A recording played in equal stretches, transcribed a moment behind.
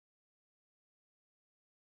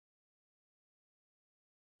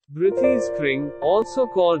Brithys cring, also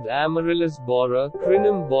called amaryllis borer,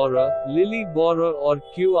 crinum borer, lily borer or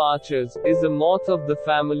Q. archers, is a moth of the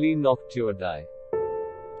family Noctuidae.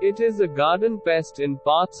 It is a garden pest in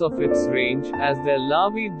parts of its range, as their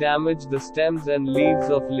larvae damage the stems and leaves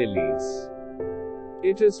of lilies.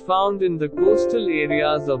 It is found in the coastal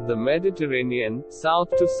areas of the Mediterranean, South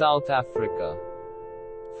to South Africa.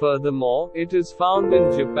 Furthermore, it is found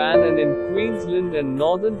in Japan and in Queensland and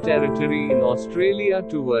Northern Territory in Australia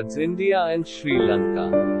towards India and Sri Lanka.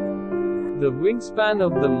 The wingspan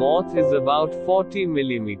of the moth is about 40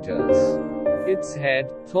 millimeters. Its head,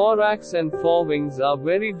 thorax and forewings are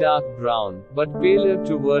very dark brown, but paler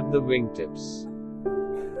toward the wingtips.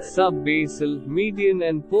 Subbasal, median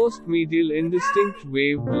and postmedial indistinct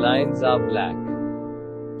waved lines are black.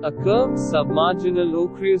 A curved submarginal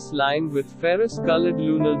ochreous line with ferrous-colored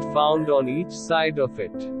lunule found on each side of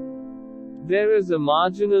it. There is a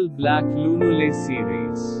marginal black lunule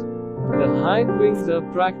series. The hind wings are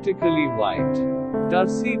practically white.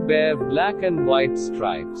 Tarsi bear black and white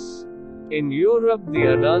stripes. In Europe,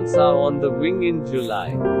 the adults are on the wing in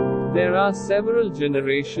July. There are several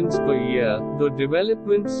generations per year, though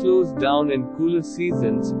development slows down in cooler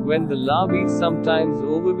seasons, when the larvae sometimes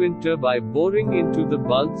overwinter by boring into the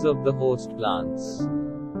bulbs of the host plants.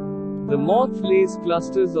 The moth lays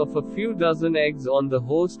clusters of a few dozen eggs on the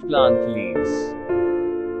host plant leaves.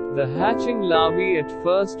 The hatching larvae at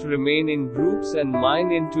first remain in groups and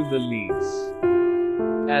mine into the leaves.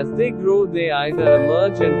 As they grow, they either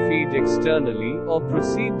emerge and feed externally, or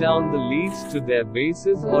proceed down the leaves to their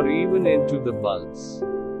bases or even into the bulbs.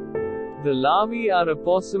 The larvae are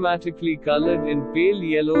aposematically colored in pale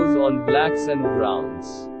yellows on blacks and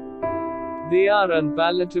browns. They are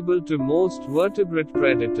unpalatable to most vertebrate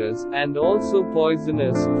predators, and also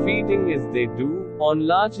poisonous, feeding as they do, on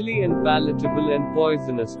largely unpalatable and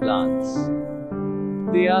poisonous plants.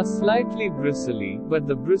 They are slightly bristly, but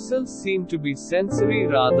the bristles seem to be sensory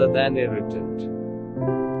rather than irritant.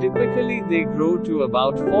 Typically they grow to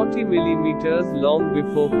about 40 millimeters long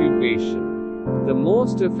before pupation. The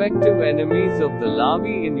most effective enemies of the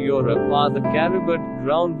larvae in Europe are the caribid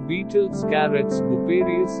ground beetles Carrots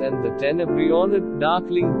puparius and the tenebrionid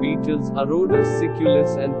darkling beetles Arodus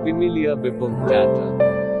siculus and Pimelia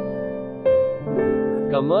bipunctata.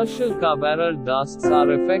 Commercial carbaryl dusts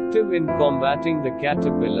are effective in combating the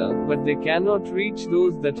caterpillar, but they cannot reach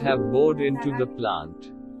those that have bored into the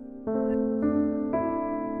plant.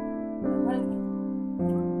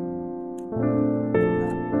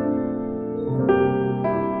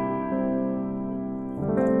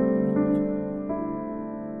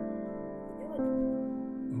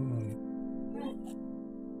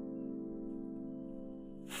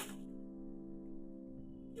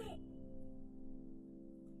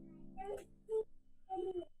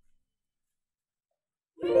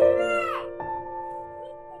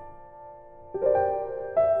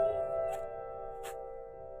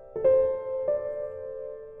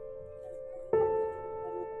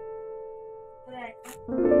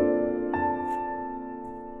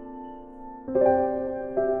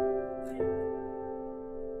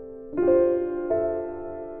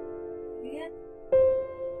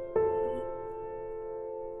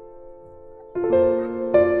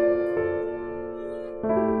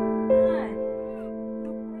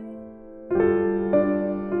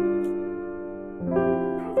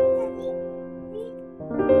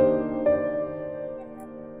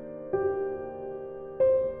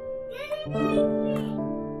 Crini.